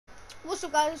What's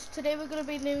up guys, today we're going to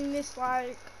be doing this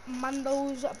like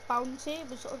Mando's Bounty.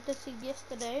 It was updated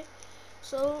yesterday,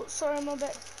 so sorry I'm a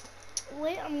bit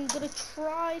late. I'm going to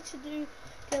try to do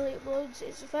daily uploads.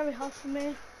 It's very hard for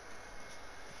me.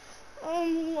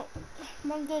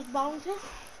 Mando's Bounty,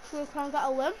 so we can't get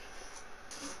a win.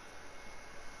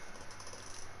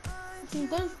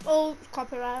 Oh,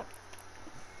 copyright.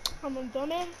 I'm a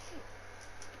dummy.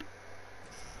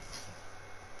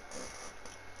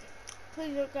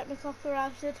 Please don't get me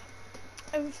copyrighted.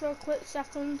 Even for a quick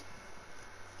second.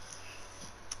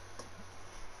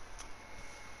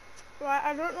 Right,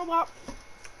 I don't know what,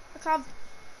 like I've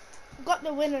got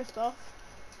the win and stuff,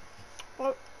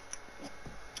 but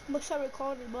wish I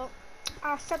recorded, but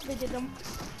I sadly didn't.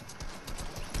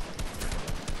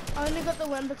 I only got the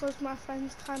win because my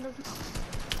friend's kind of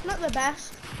not the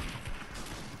best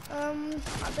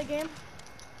at the game.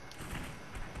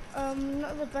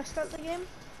 Not the best at the game,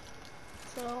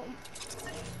 so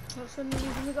that's the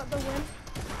reason we got the win.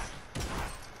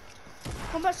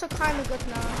 Combats are kind of good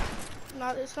now. No,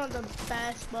 it's not the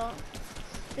best, but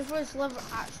if it was level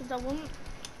actions, I wouldn't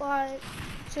like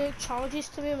to charges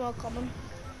to be more common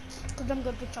because I'm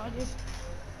good with charges.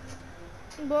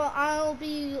 But I'll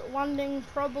be landing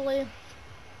probably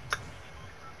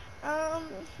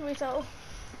Rito.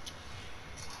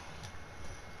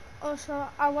 Also,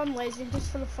 I land lazy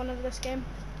just for the fun of this game.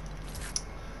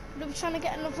 I'm trying to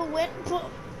get another win, but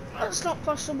that's not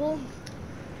possible.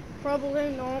 Probably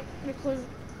not because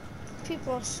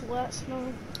people are sweats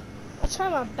now. I try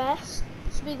my best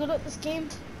to be good at this game,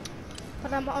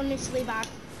 but I'm honestly bad.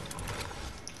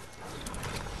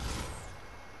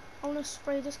 I want to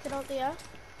spray this kid out the air.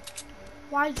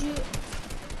 Why'd you?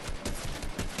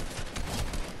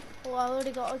 Oh, I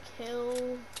already got a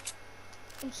kill.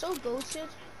 I'm so ghosted.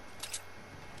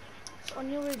 It's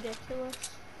on you ridiculous.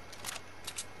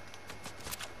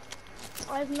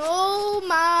 I have no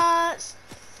mats.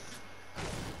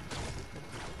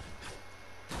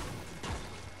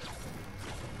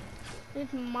 I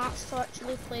need mats to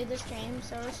actually play this game,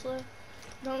 seriously.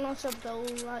 Don't know how to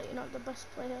build, like, you're not the best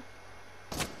player.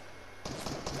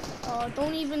 Oh,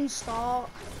 don't even start.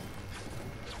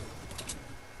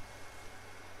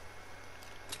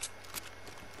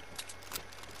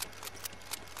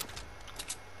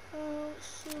 Oh, let's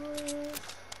see what it is.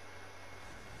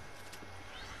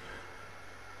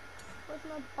 Where's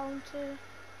my bounty?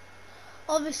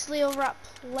 Obviously over at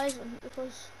Pleasant,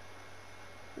 because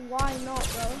why not,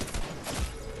 bro?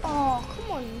 Oh,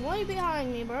 come on, why are you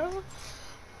behind me, bro?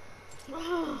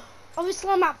 Obviously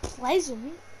I'm at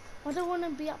Pleasant. I don't want to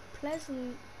be at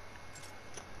Pleasant.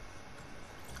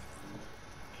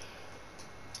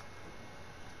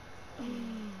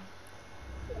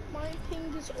 My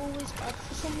ping is always bad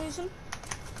for some reason.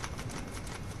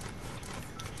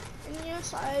 And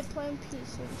yes, I play on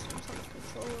PC and sometimes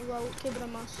controller. Well, give it a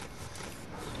mouse.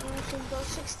 I've got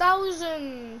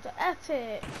 6,000.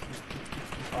 Epic.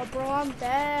 Oh, bro, I'm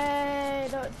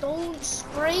dead. Don't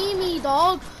spray me,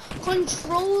 dog.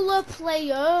 Controller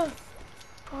player.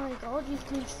 Oh my god, you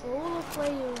controller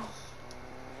players.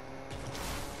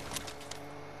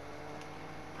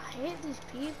 I hate these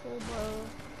people, bro.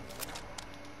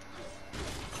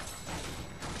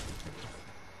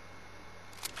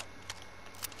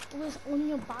 Always on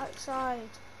your backside.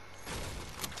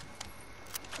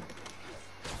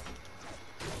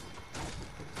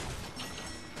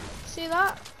 See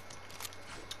that?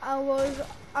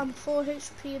 I'm 4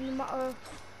 HP in a matter of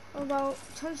about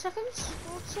 10 seconds,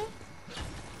 I would say.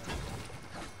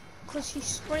 Because he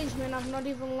sprays me and I've not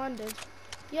even landed.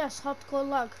 Yes, hardcore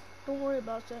lag. Don't worry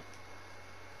about it.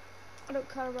 I don't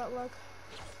care about lag.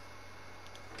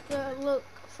 Yeah, look,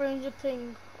 300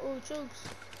 ping. Oh, chugs.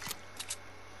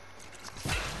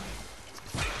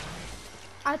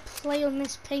 I play on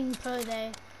this ping per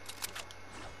day.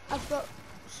 I've got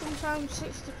sometimes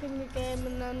 60 ping a game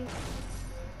and then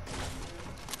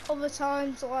other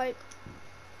times like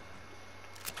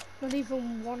not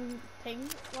even 1 ping,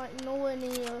 like nowhere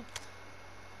near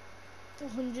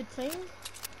 100 ping.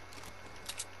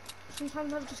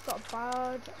 Sometimes I've just got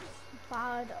bad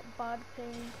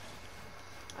ping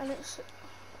and it's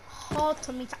hard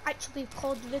for me to actually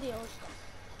record videos.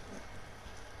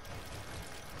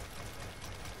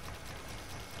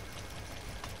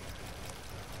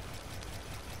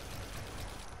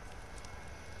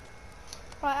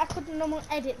 Right, I couldn't normally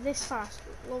edit this fast.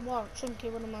 Well, wow, chunky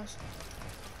one of those.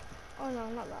 Oh no,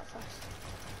 not that fast.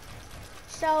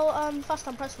 So, fast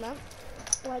I'm pressing it.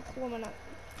 Like 1 minute.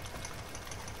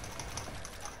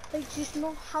 I just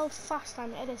know how fast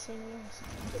I'm editing this.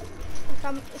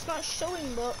 Like it's not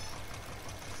showing, but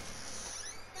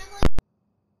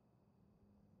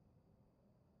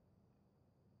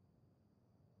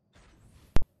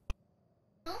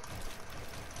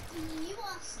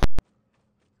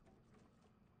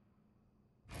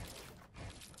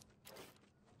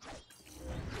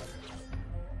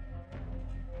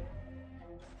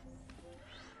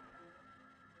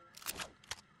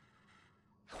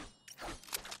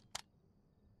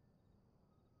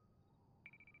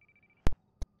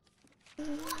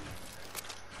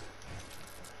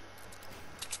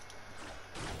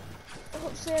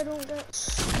Hopefully I don't get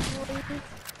sprayed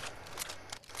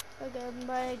again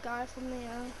by a guy from the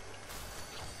air.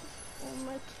 Oh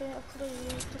my kit, I could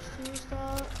have used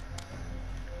that.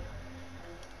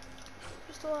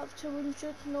 We still have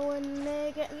 200, nowhere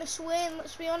near getting this win,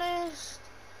 let's be honest.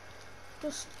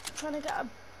 Just trying to get at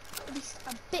least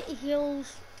a bit of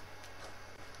heals.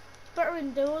 Better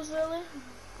in duos really.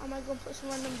 I might go and put some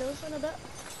random duos in a bit.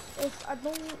 If I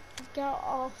don't get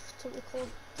off to record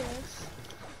this,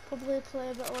 probably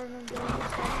play a bit of random duos instead.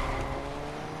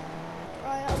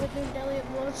 Right, I'll be doing daily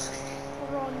uploads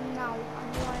from now. I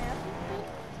know I am.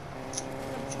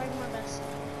 I'm trying my best.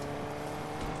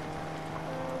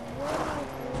 Where am I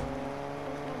going?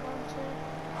 Where's my bounty?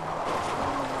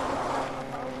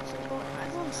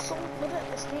 Everyone's so good at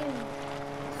this game.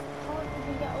 Can't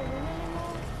even get a win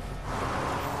anymore.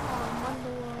 Oh,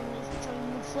 Mandalorian is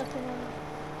trying flipping on.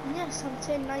 Yes, I'm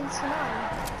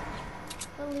 1099.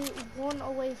 Only one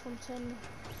away from 10.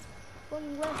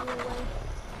 One level away.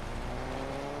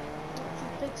 Which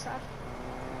is big sad.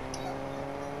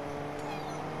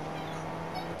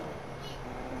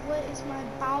 Where is my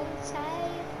bounty?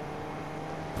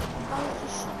 My bounty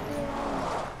should be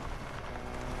around.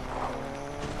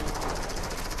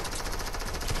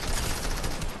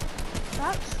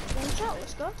 That's one shot,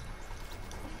 let's go.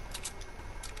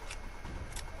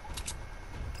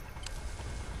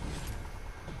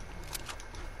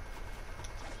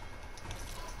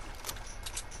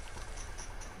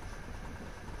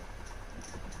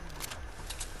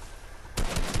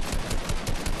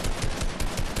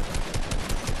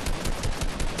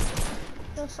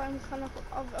 I'm kind of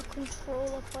a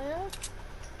controller player.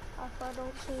 If I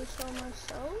don't say so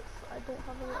myself, I don't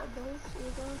have a lot of builds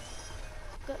either.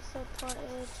 Get third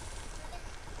parted.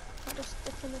 I just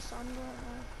stick in the sand right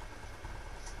now.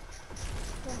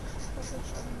 Yeah, probably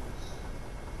shouldn't.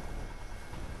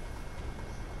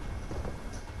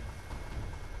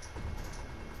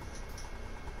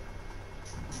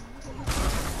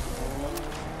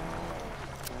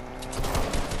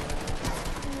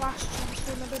 Last chance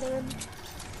to another day.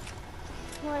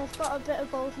 Right, I've got a bit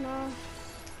of gold now.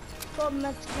 Got a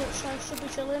med kit, so I should be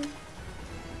chilling.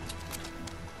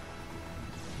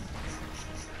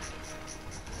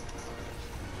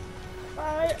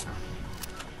 Right.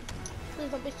 Please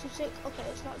don't be too sick. Okay,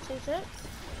 it's not too sick.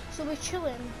 So we're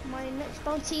chilling. My next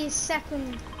bounty is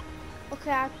second.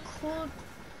 Okay, I could,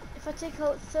 if I take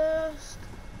out third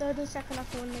and second, I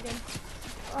can win again.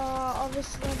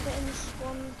 Obviously I'm getting the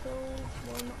spawn kill.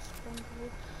 Well, not spawn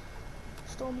kill.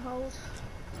 Stormhold.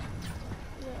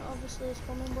 Yeah, obviously it's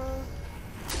coming, bro.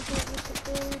 This a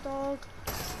bulldog.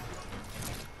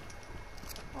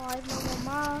 Oh, I have no more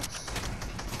mass.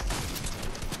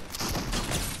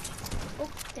 Oh,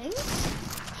 thanks.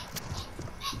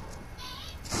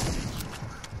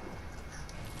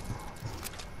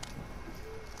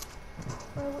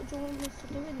 Well, what do you want me to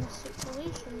do in this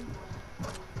situation?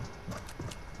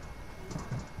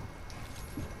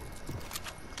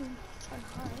 Try and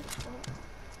hide, but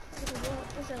it doesn't work,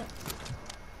 does it?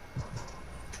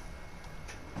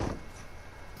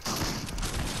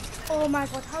 Oh my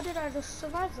god, how did I just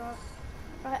survive that?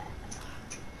 Right.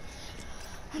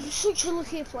 I'm such a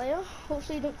lucky player.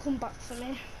 Hopefully he don't come back for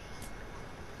me.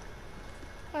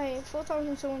 Right,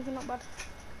 4,700, not bad.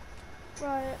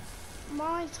 Right,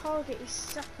 my target is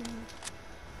second.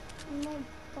 Not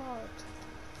bad.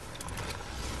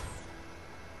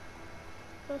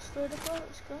 First vertical,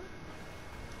 let's go.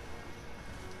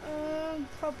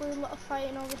 Probably a lot of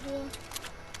fighting over here.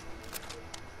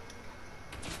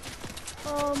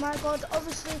 Oh my god,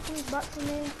 obviously he comes back for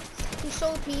me. He's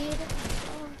so peed.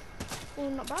 Oh,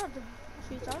 not bad. A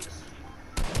few times.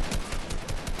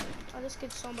 Oh, this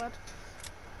kid's so bad.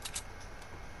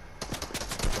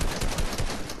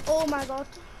 Oh my god.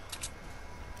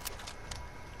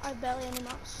 I barely any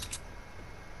mats.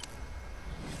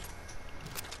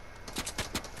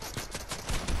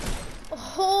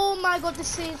 Oh my god,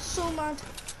 this is so mad.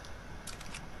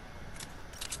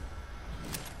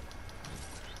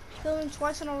 Killing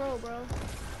twice in a row, bro.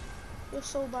 You're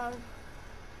so bad.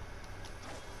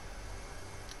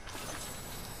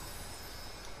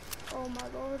 Oh my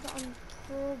god, I'm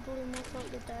probably most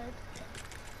likely dead.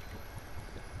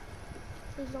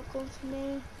 Please don't come for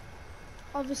me.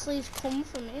 Obviously he's come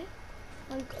for me.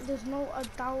 Like, there's no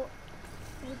doubt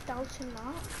in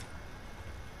that.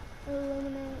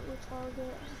 Eliminate your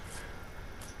target.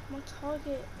 My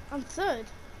target, I'm third.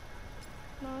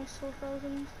 Nice,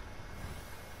 4,000.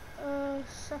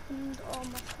 Second, oh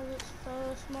my target's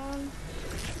first, man.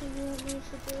 What do you want me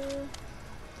to do?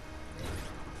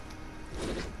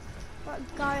 That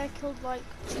guy I killed like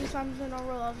 2 times in a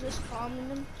row, I was just farming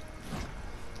him,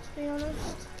 to be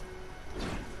honest.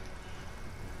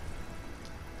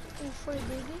 All 3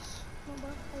 boogies, not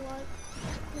bad, I like.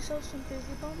 Myself some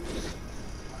boogie bombs.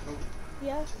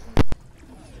 Yeah.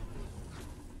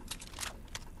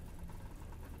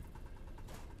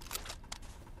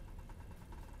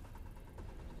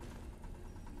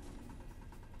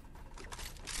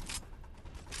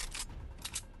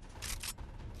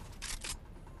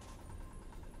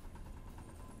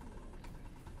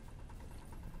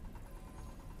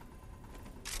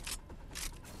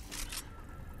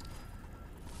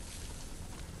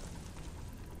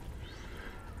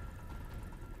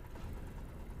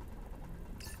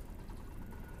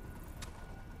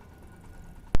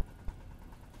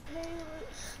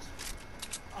 Playlist.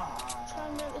 Try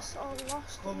and make this our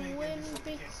last win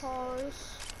because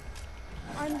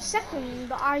I'm second,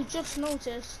 but I just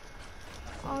noticed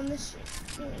on this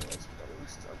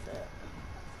list a bit.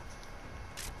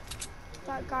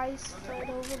 That guy's third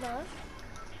over there.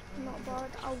 Not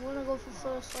bad. I want to go for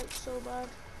first, like, so bad.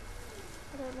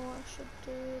 I don't know what I should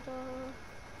do though.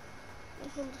 I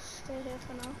will just stay here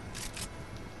for now.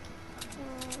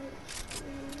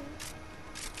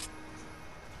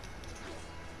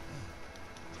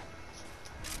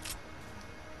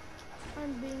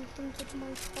 I'm being hunted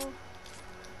my threat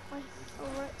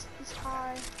is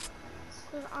high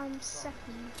because I'm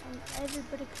second and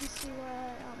everybody can see where I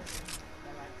am.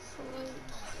 Sweet.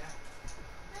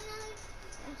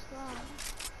 What's that?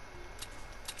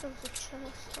 There was a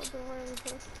chest, that'll be really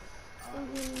good. We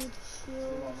need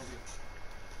heals.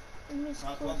 We need to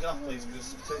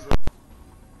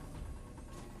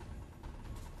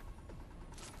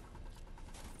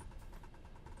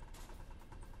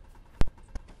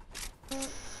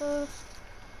first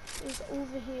is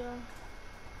over here.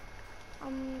 I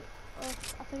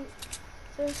think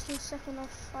first and second are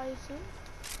fighting.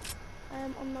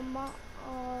 On the map,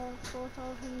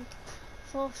 4,000.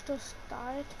 Fourth just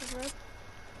died. Red.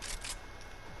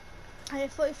 I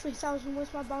have 43,000.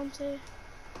 Where's my bounty?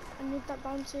 I need that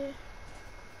bounty.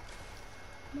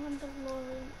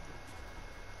 Mandalorian.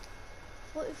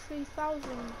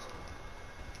 43,000.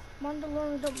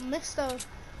 Mandalorian don't miss though.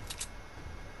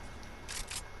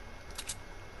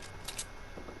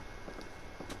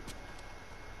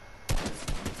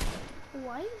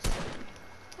 Wise?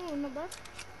 Oh, not bad.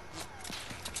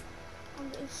 I'm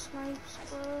getting snipes,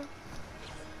 bro.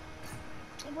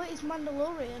 Wait, is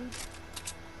Mandalorian?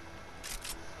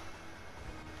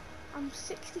 I'm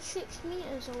 66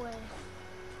 meters away.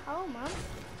 How, man?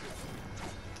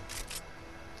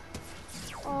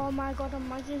 Oh my god,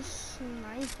 imagine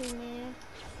sniping me.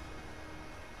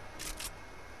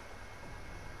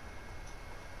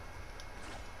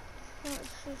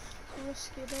 Let's just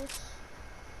risky this.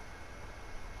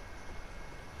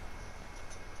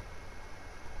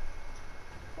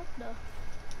 What the?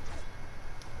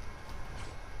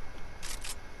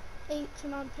 8 to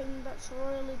 9 ping, that's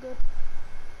really good.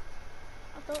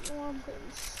 I don't know where I'm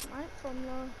getting sniped from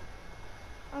though.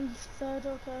 I'm third,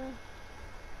 okay.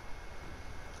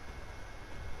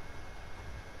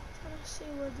 Trying to see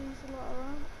where these lot are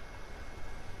at.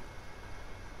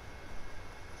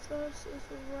 First is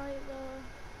right there.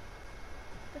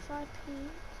 If I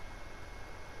peek,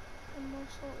 I'm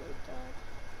most likely dead.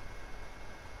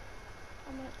 I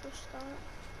might push that.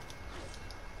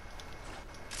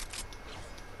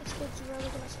 This kid's really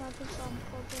gonna snipe him, so I'm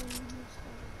probably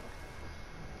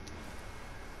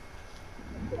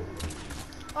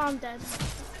oh, I'm dead.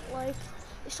 Like,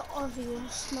 it's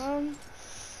obvious, man.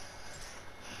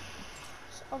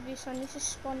 It's obvious. I need to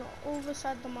spawn over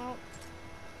side the map.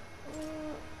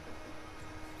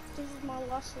 This is my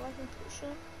last life, I'm pretty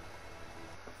sure.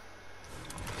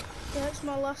 Yeah, it's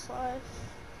my last life.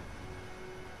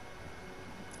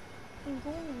 I'm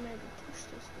going to maybe push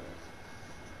this guy.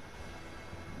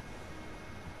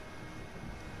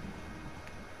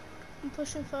 I'm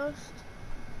pushing first.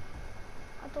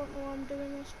 I don't know why I'm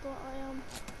doing this, but I am.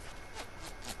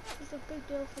 It's a big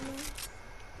deal for me.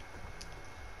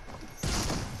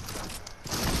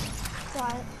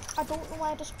 Right, I don't know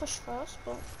why I just pushed first,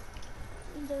 but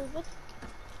David, hope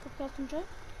you guys enjoy.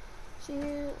 See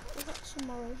you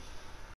tomorrow.